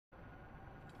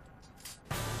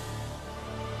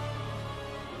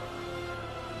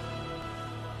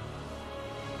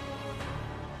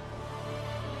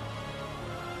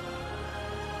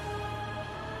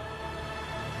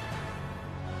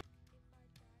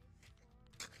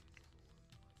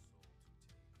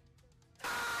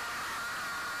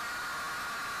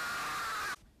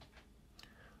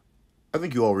I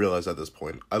think you all realize at this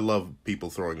point, I love people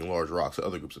throwing large rocks at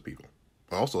other groups of people.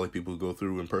 I also like people who go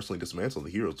through and personally dismantle the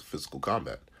heroes of physical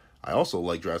combat. I also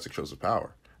like drastic shows of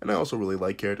power, and I also really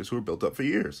like characters who are built up for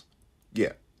years.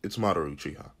 Yeah, it's Madara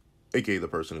Uchiha, aka the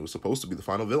person who was supposed to be the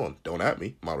final villain. Don't at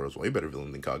me, Madara's way better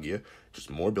villain than Kaguya, just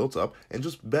more built up, and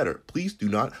just better. Please do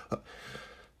not...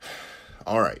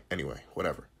 Alright, anyway,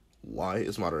 whatever. Why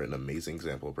is Madara an amazing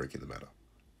example of breaking the meta?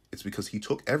 It's because he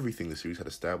took everything the series had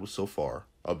established so far,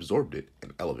 absorbed it,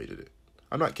 and elevated it.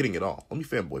 I'm not kidding at all. Let me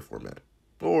fanboy for a minute.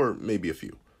 Or maybe a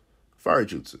few. Fire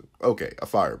jutsu. Okay, a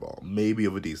fireball. Maybe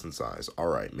of a decent size.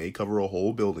 Alright, may cover a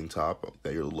whole building top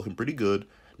that you're looking pretty good.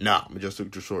 Nah,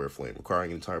 majestic destroyer flame,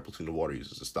 requiring an entire platoon of water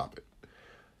users to stop it.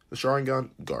 The Sharingan,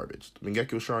 garbage. The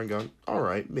Mangekyo Sharingan,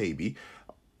 alright, maybe.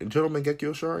 Internal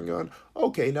Mangekyo Sharingan,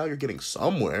 okay, now you're getting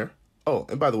somewhere. Oh,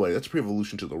 and by the way, that's a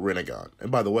pre-evolution to the Rinnegan.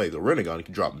 And by the way, the Rinnegan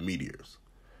can drop meteors.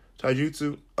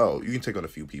 Taijutsu, oh, you can take on a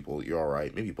few people, you're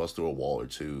alright. Maybe bust through a wall or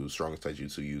two, strongest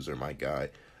Taijutsu user, my guy.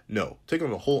 No, take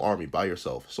on a whole army by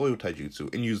yourself, solely with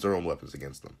Taijutsu, and use their own weapons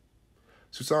against them.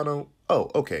 Susanoo,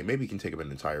 oh, okay, maybe you can take up an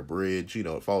entire bridge,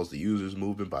 it follows the user's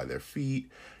movement by their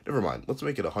feet. Never mind, let's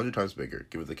make it 100 times bigger,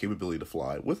 give it the capability to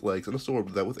fly, with legs, and a sword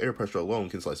that with air pressure alone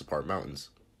can slice apart mountains.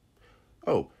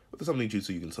 Oh, with the summoning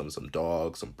jutsu, you can summon some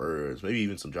dogs, some birds, maybe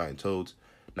even some giant toads.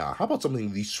 Now, how about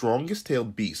summoning the strongest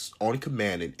tailed beast on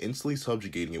command and instantly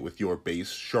subjugating it with your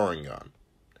base Sharingan?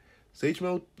 Sage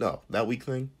mode? No, that weak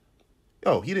thing?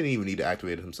 Oh, he didn't even need to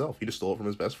activate it himself. He just stole it from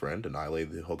his best friend,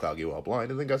 annihilated the Hokage while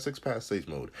blind, and then got 6 past Sage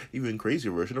mode. Even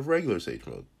crazier version of regular Sage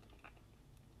mode.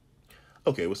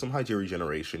 Okay, with some Hydra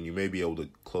regeneration, you may be able to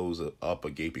close up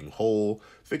a gaping hole,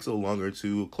 fix a lung or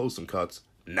two, close some cuts.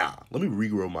 Nah, let me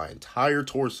regrow my entire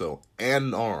torso and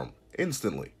an arm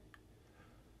instantly.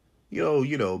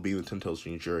 Being the 10 Tails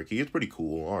Jinchuriki, it's pretty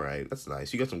cool. Alright, that's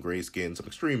nice. You got some gray skin, some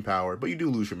extreme power, but you do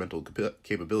lose your mental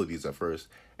capabilities at first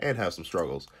and have some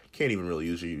struggles. Can't even really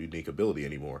use your unique ability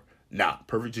anymore. Nah,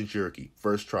 perfect Jinchuriki.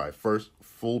 First try, first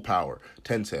full power,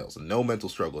 10 Tails, no mental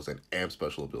struggles, and amp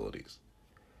special abilities.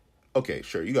 Okay,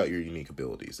 sure, you got your unique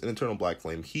abilities. An internal black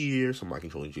flame here, some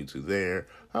mind-controlling jutsu there.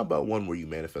 How about one where you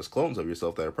manifest clones of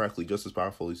yourself that are practically just as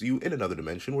powerful as you in another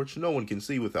dimension, which no one can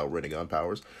see without Rinnegan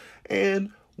powers,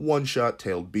 and one-shot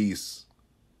tailed beasts.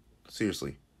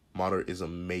 Seriously, Madara is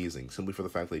amazing, simply for the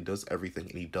fact that he does everything,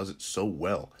 and he does it so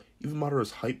well. Even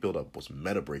Madara's hype build-up was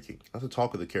meta-breaking, not to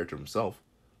talk of the character himself.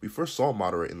 We first saw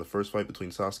Madara in the first fight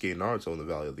between Sasuke and Naruto in the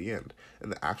Valley of the End,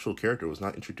 and the actual character was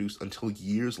not introduced until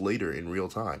years later in real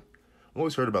time. We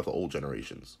always heard about the old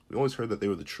generations. We always heard that they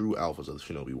were the true alphas of the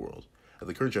shinobi world, and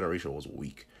the current generation was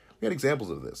weak. We had examples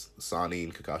of this.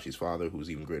 Sanin, Kakashi's father, who was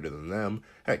even greater than them.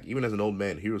 Heck, even as an old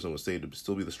man, Hiruzen was stated to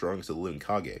still be the strongest of the living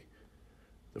Kage.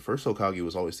 The first Hokage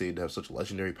was always stated to have such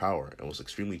legendary power, and was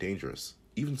extremely dangerous.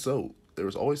 Even so, there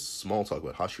was always small talk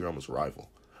about Hashirama's rival.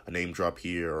 A name drop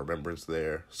here, a remembrance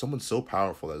there. Someone so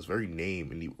powerful that his very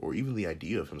name, or even the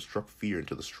idea of him, struck fear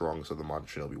into the strongest of the modern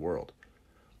shinobi world.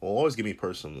 What will always get me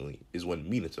personally is when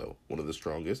Minato, one of the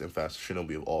strongest and fastest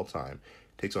shinobi of all time,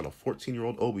 takes on a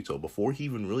 14-year-old Obito before he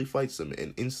even really fights him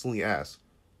and instantly asks,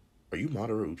 "Are you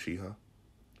Madara Uchiha?"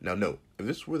 Now note, if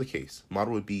this were the case,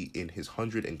 Madara would be in his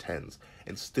 110s,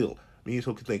 and still,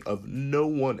 Minato could think of no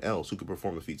one else who could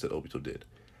perform the feats that Obito did.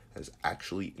 That is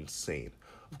actually insane.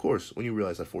 Of course, when you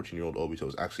realize that 14-year-old Obito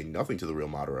is actually nothing to the real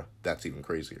Madara, that's even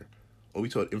crazier.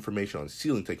 Obito had information on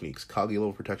sealing techniques,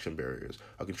 Kage-level protection barriers,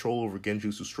 a control over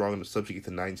Genjutsu strong enough to subjugate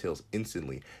the Nine Tails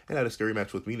instantly, and had a scary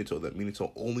match with Minato that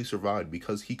Minato only survived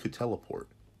because he could teleport.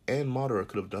 And Madara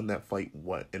could have done that fight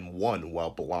and won while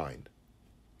blind.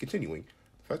 Continuing,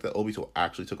 the fact that Obito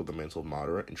actually took up the mantle of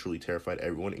Madara and truly terrified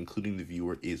everyone, including the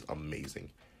viewer, is amazing.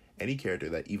 Any character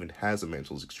that even has a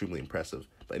mantle is extremely impressive,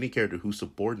 but any character whose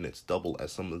subordinates double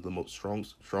as some of the most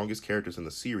strongest characters in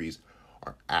the series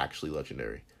are actually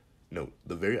legendary. Note,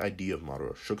 the very idea of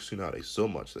Madara shook Tsunade so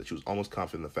much that she was almost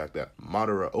confident in the fact that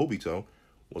Madara Obito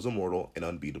was immortal and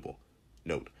unbeatable.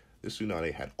 Note, this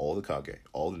Tsunade had all the Kage,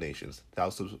 all the nations,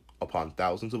 thousands upon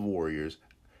thousands of warriors,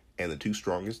 and the 2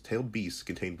 strongest tailed beasts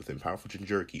contained within powerful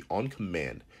Jinchuriki on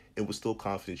command, and was still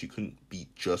confident she couldn't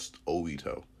beat just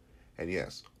Obito. And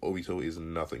yes, Obito is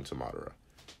nothing to Madara.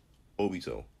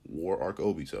 Obito, War Arc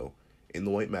Obito, in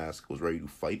the white mask, was ready to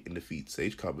fight and defeat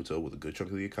Sage Kabuto with a good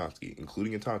chunk of the Akatsuki,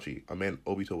 including Itachi, a man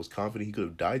Obito was confident he could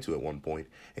have died to at one point,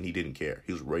 and he didn't care.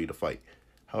 He was ready to fight.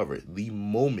 However, the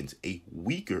moment a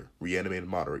weaker reanimated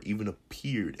Madara even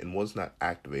appeared and was not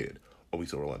activated,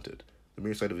 Obito relented. The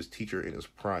mere sight of his teacher in his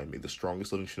prime made the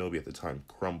strongest living shinobi at the time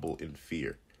crumble in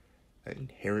fear. That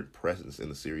inherent presence in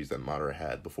the series that Madara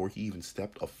had before he even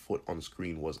stepped a foot on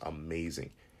screen was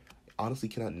amazing. honestly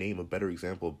cannot name a better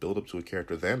example of build up to a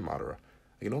character than Madara.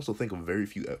 I can also think of very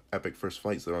few epic first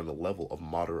fights that are on the level of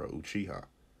Madara Uchiha.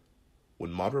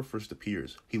 When Madara first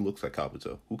appears, he looks at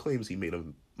Kabuto, who claims he made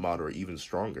Madara even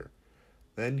stronger.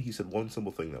 Then he said one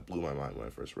simple thing that blew my mind when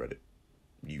I first read it.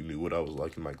 You knew what I was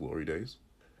like in my glory days?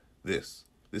 This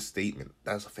statement,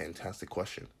 that's a fantastic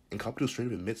question. And Kabuto straight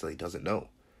up admits that he doesn't know.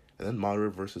 And then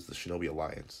Madara versus the Shinobi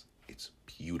Alliance. It's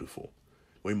beautiful.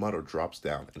 The way Madara drops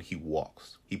down and he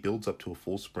walks. He builds up to a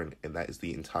full sprint, and that is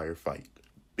the entire fight.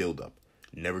 Build up.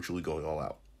 Never truly going all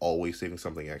out. Always saving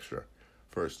something extra.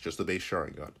 First, just the base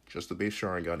Sharingan,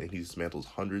 and he dismantles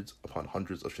hundreds upon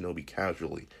hundreds of Shinobi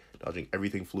casually, dodging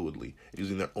everything fluidly, and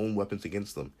using their own weapons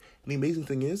against them. And the amazing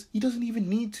thing is, he doesn't even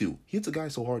need to. He hits a guy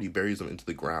so hard he buries him into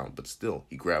the ground, but still,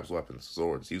 he grabs weapons,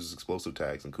 swords, uses explosive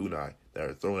tags, and kunai that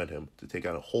are thrown at him to take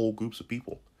out whole groups of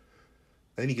people.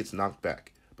 Then he gets knocked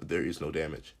back, but there is no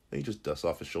damage. Then he just dusts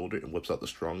off his shoulder and whips out the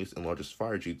strongest and largest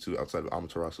fire jutsu outside of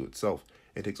Amaterasu itself,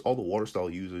 and takes all the water-style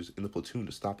users in the platoon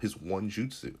to stop his one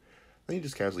jutsu. Then he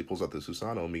just casually pulls out the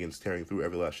Susanoo and begins tearing through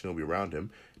every last shinobi around him,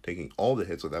 taking all the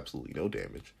hits with absolutely no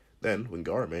damage. Then, when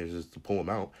Gaara manages to pull him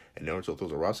out, and Naruto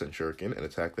throws a Rasen Shuriken, an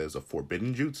attack that is a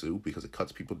forbidden jutsu because it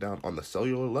cuts people down on the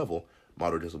cellular level,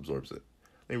 Madara just absorbs it.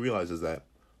 Then he realizes that,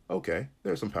 okay,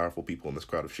 there are some powerful people in this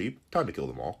crowd of sheep, time to kill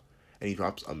them all. And he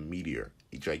drops a meteor,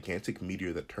 a gigantic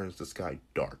meteor that turns the sky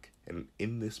dark. And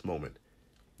in this moment,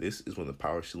 this is when the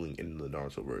power ceiling in the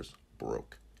Naruto-verse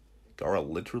broke. Gaara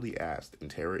literally asked in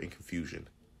terror and confusion,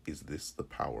 is this the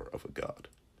power of a god?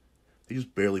 They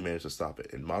just barely managed to stop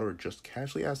it, and Madara just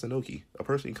casually asked Inoki, a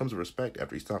person he comes to respect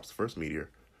after he stops the first meteor,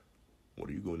 what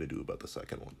are you going to do about the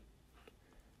second one?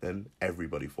 Then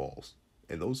everybody falls,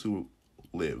 and those who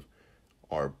live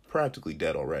are practically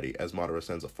dead already as Madara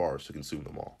sends a forest to consume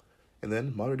them all. And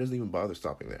then Madara doesn't even bother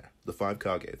stopping there. The five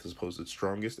Kage, the supposed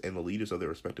strongest and the leaders of their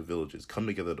respective villages, come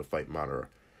together to fight Madara.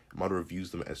 Madara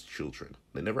views them as children.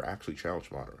 They never actually challenge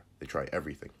Madara. They try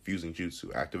everything, fusing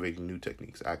jutsu, activating new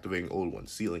techniques, activating old ones,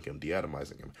 sealing him,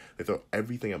 deatomizing him. They throw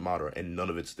everything at Madara and none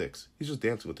of it sticks. He's just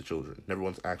dancing with the children. Never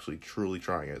once actually truly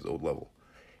trying at his old level.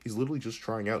 He's literally just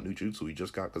trying out new jutsu he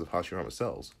just got because of Hashirama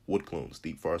cells. Wood clones,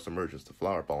 deep forest emergence, the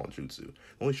flower pollen jutsu. The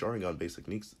only Sharingan-based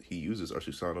techniques he uses are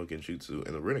Susanoo Genjutsu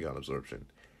and the Rinnegan absorption.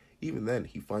 Even then,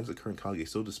 he finds the current Kage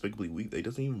so despicably weak that he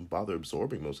doesn't even bother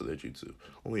absorbing most of their jutsu,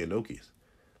 only Inoki's.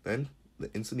 Then,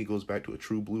 the instant he goes back to a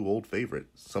true blue old favorite,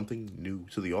 something new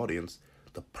to the audience,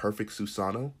 the perfect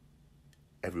Susanoo,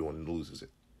 everyone loses it.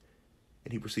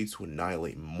 And he proceeds to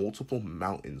annihilate multiple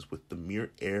mountains with the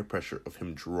mere air pressure of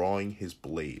him drawing his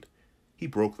blade. He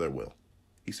broke their will.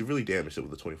 He severely damaged it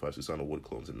with the 25 Susanoo wood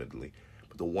clones, admittedly,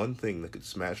 but the one thing that could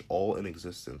smash all in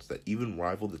existence, that even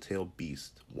rivaled the tailed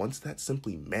beast, once that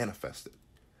simply manifested,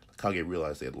 the Kage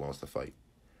realized they had lost the fight.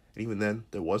 And even then,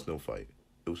 there was no fight.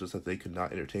 It was just that they could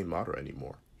not entertain Madara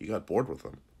anymore. He got bored with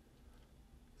them.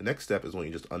 The next step is when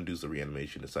he just undoes the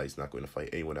reanimation and decides he's not going to fight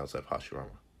anyone outside of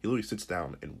Hashirama. He literally sits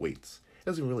down and waits. He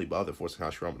doesn't really bother forcing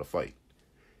Hashirama to fight.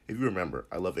 If you remember,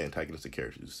 I love antagonistic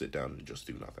characters who sit down and just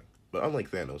do nothing. But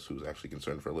unlike Thanos, who's actually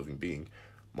concerned for a living being,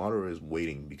 Madara is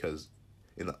waiting because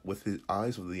with his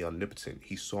eyes of the omnipotent,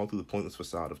 he saw through the pointless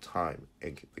facade of time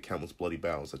and the countless bloody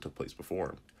battles that took place before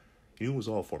him. He knew it was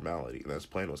all formality and that his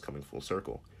plan was coming full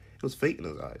circle. It was fate in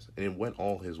his eyes, and it went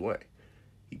all his way.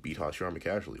 He beat Hashirama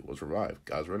casually, was revived,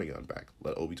 got his Rinnegan back,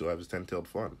 let Obito have his 10-tailed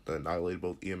fun, then annihilated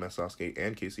both EMS Sasuke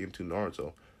and KCM2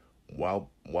 Naruto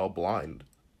while blind,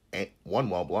 and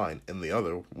the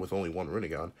other with only one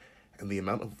Rinnegan, and the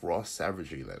amount of raw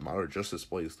savagery that Madara just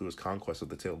displays through his conquest of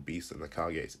the tailed beasts and the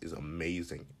Kages is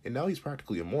amazing, and now he's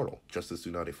practically immortal, just as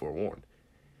Tsunade forewarned.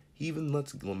 He even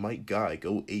lets Might Guy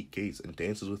go 8 gates and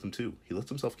dances with him too. He lets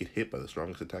himself get hit by the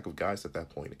strongest attack of guys at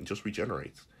that point and just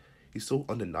regenerates. He's so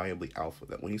undeniably alpha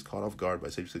that when he's caught off guard by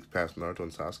Sage 6 past Naruto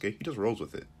and Sasuke, he just rolls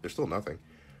with it. There's still nothing.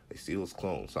 They steal his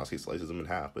clone, Sasuke slices him in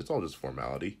half, but it's all just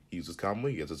formality. He uses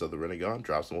Kamui, gets his other Rinnegan,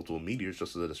 drops multiple meteors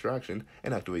just as a distraction,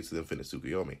 and activates the infinite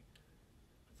Tsukuyomi.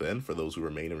 Then, for those who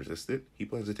remain and resist it, he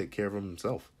plans to take care of them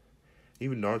himself.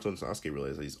 Even Naruto and Sasuke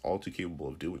realize that he's all too capable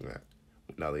of doing that,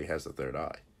 now that he has the third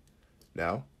eye.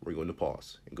 Now, we're going to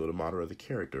pause and go to Madara the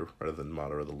character rather than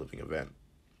Madara the living event.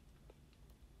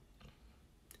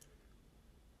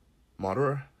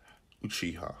 Madara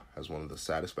Uchiha has one of the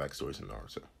saddest backstories in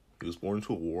Naruto. He was born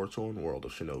into a war-torn world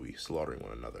of shinobi slaughtering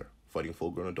one another, fighting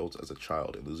full-grown adults as a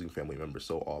child and losing family members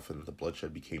so often that the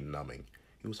bloodshed became numbing.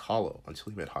 He was hollow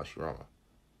until he met Hashirama.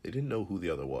 They didn't know who the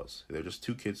other was. They were just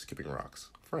two kids skipping rocks.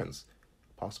 Friends.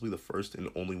 Possibly the first and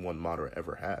only one Madara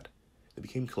ever had. They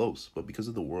became close, but because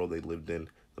of the world they lived in,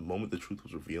 the moment the truth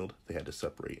was revealed, they had to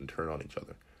separate and turn on each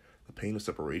other. The pain of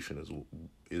separation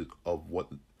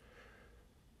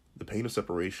the pain of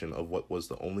separation of what was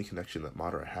the only connection that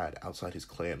Madara had outside his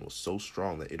clan was so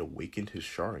strong that it awakened his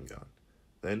Sharingan.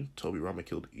 Then Tobirama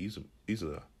killed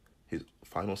Izuna, his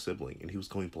final sibling, and he was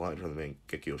going blind from the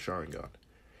Mangekyo Sharingan.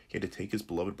 He had to take his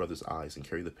beloved brother's eyes and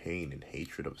carry the pain and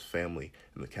hatred of his family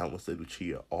and the countless dead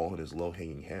Uchiha all in his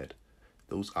low-hanging head.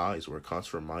 Those eyes were a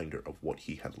constant reminder of what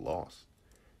he had lost.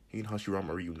 He and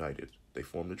Hashirama reunited. They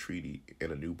formed a treaty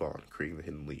and a new bond, creating the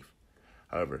Hidden Leaf.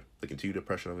 However, the continued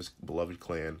oppression of his beloved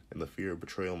clan and the fear of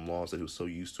betrayal and loss that he was so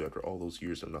used to after all those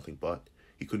years of nothing but,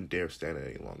 he couldn't dare stand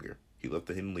it any longer. He left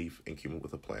the Hidden Leaf and came up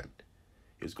with a plan.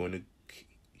 He was going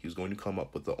to come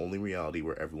up with the only reality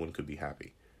where everyone could be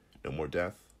happy. No more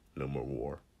death, no more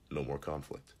war, no more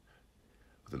conflict.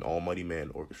 With an almighty man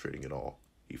orchestrating it all,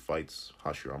 he fights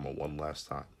Hashirama one last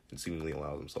time and seemingly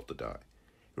allows himself to die.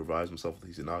 He revives himself with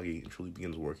Izanagi and truly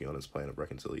begins working on his plan of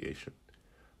reconciliation.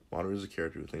 Madara is a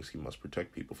character who thinks he must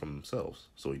protect people from themselves,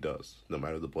 so he does, no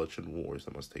matter the bloodshed and wars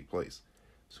that must take place.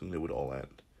 Soon it would all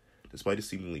end. Despite his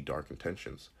seemingly dark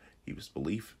intentions, his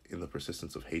belief in the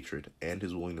persistence of hatred and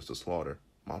his willingness to slaughter,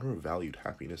 Madara valued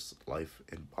happiness, life,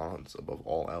 and bonds above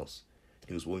all else, and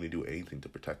he was willing to do anything to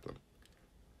protect them.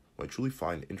 What I truly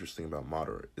find interesting about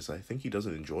Madara is that I think he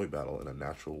doesn't enjoy battle in a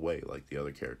natural way like the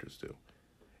other characters do.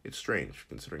 It's strange,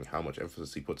 considering how much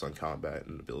emphasis he puts on combat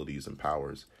and abilities and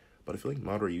powers, but I feel like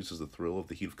Madara uses the thrill of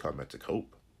the heat of combat to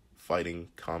cope. Fighting,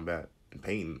 combat, and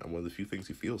pain are one of the few things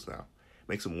he feels now. It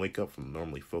makes him wake up from the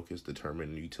normally focused,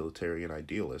 determined, utilitarian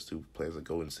idealist who plans to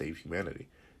go and save humanity.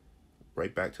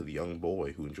 Right back to the young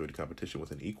boy who enjoyed competition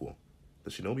with an equal.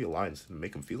 The Shinobi Alliance didn't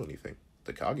make him feel anything.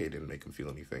 The Kage didn't make him feel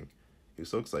anything. He was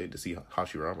so excited to see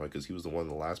Hashirama because he was one of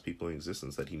the last people in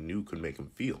existence that he knew could make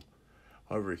him feel.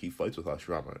 However, he fights with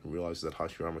Hashirama and realizes that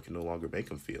Hashirama can no longer make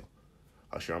him feel.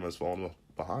 Hashirama has fallen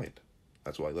behind.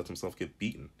 That's why he lets himself get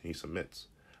beaten, and he submits.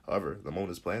 However, the moment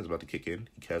his plan is about to kick in,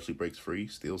 he casually breaks free,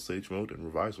 steals Sage Mode, and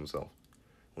revives himself.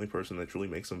 The only person that truly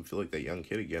makes him feel like that young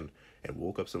kid again and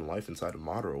woke up some life inside of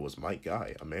Madara was Might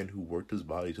Guy, a man who worked his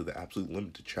body to the absolute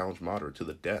limit to challenge Madara to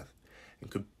the death, and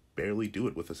could barely do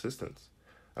it with assistance.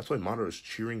 That's why Madara is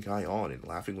cheering Guy on and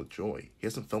laughing with joy. He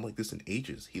hasn't felt like this in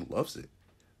ages. He loves it.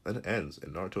 Then it ends,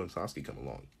 and Naruto and Sasuke come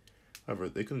along. However,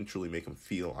 they couldn't truly make him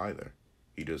feel either.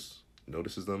 He just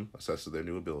notices them, assesses their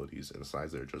new abilities, and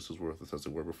decides they're just as worthless as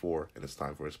they were before, and it's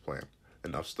time for his plan.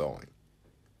 Enough stalling.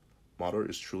 Madara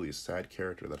is truly a sad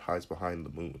character that hides behind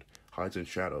the moon, hides in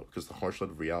shadow, because the harsh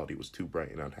light of reality was too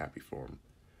bright and unhappy for him.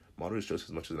 Madara is just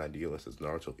as much an idealist as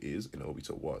Naruto is and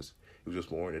Obito was. He was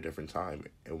just born in a different time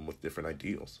and with different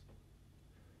ideals.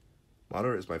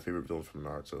 Madara is my favorite villain from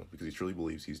Naruto because he truly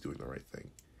believes he's doing the right thing,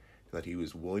 and that he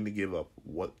was willing to give up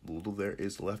what little there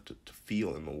is left to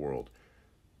feel in the world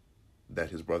that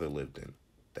his brother lived in,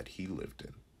 that he lived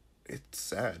in. It's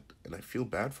sad, and I feel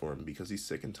bad for him because he's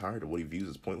sick and tired of what he views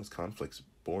as pointless conflicts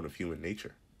born of human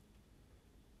nature.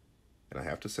 And I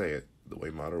have to say it, the way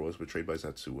Madara was betrayed by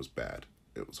Zetsu was bad.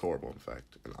 It was horrible, in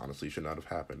fact, and honestly should not have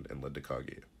happened and led to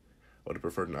Kaguya. I would have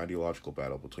preferred an ideological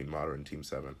battle between Madara and Team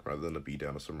 7, rather than a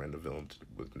beatdown of some random villain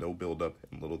with no build-up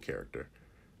and little character.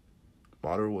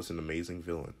 Madara was an amazing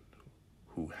villain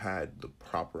who had the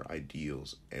proper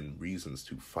ideals and reasons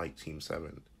to fight Team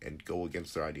 7 and go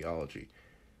against their ideology,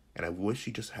 and I wish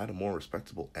he just had a more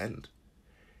respectable end.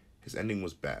 His ending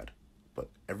was bad, but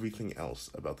everything else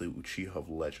about the Uchiha of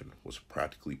legend was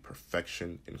practically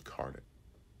perfection incarnate.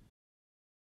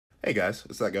 Hey guys,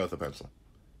 it's that guy with a pencil.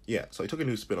 Yeah, so I took a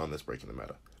new spin on this breaking the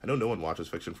meta. I know no one watches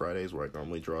Fiction Fridays where I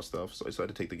normally draw stuff, so I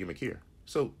decided to take the gimmick here.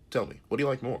 So, tell me, what do you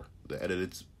like more? The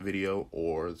edited video,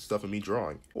 or the stuff of me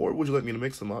drawing? Or would you like me to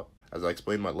mix them up, as I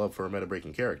explain my love for a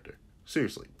meta-breaking character?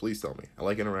 Seriously, please tell me. I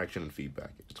like interaction and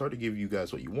feedback. It's hard to give you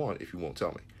guys what you want if you won't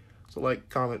tell me. So like,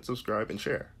 comment, subscribe, and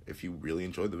share. If you really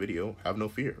enjoyed the video, have no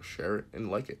fear. Share it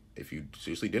and like it. If you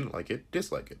seriously didn't like it,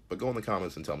 dislike it. But go in the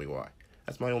comments and tell me why.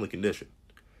 That's my only condition.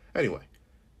 Anyway,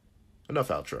 enough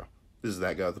outro. This is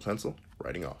that guy with the pencil,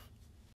 writing off.